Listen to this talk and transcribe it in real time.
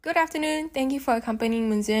Good afternoon. Thank you for accompanying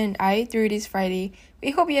Munzir and I through this Friday. We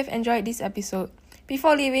hope you have enjoyed this episode.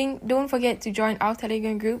 Before leaving, don't forget to join our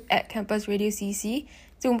Telegram group at Campus Radio CC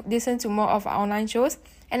to listen to more of our online shows,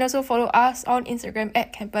 and also follow us on Instagram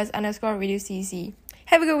at campus_radio CC.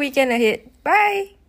 Have a good weekend ahead. Bye!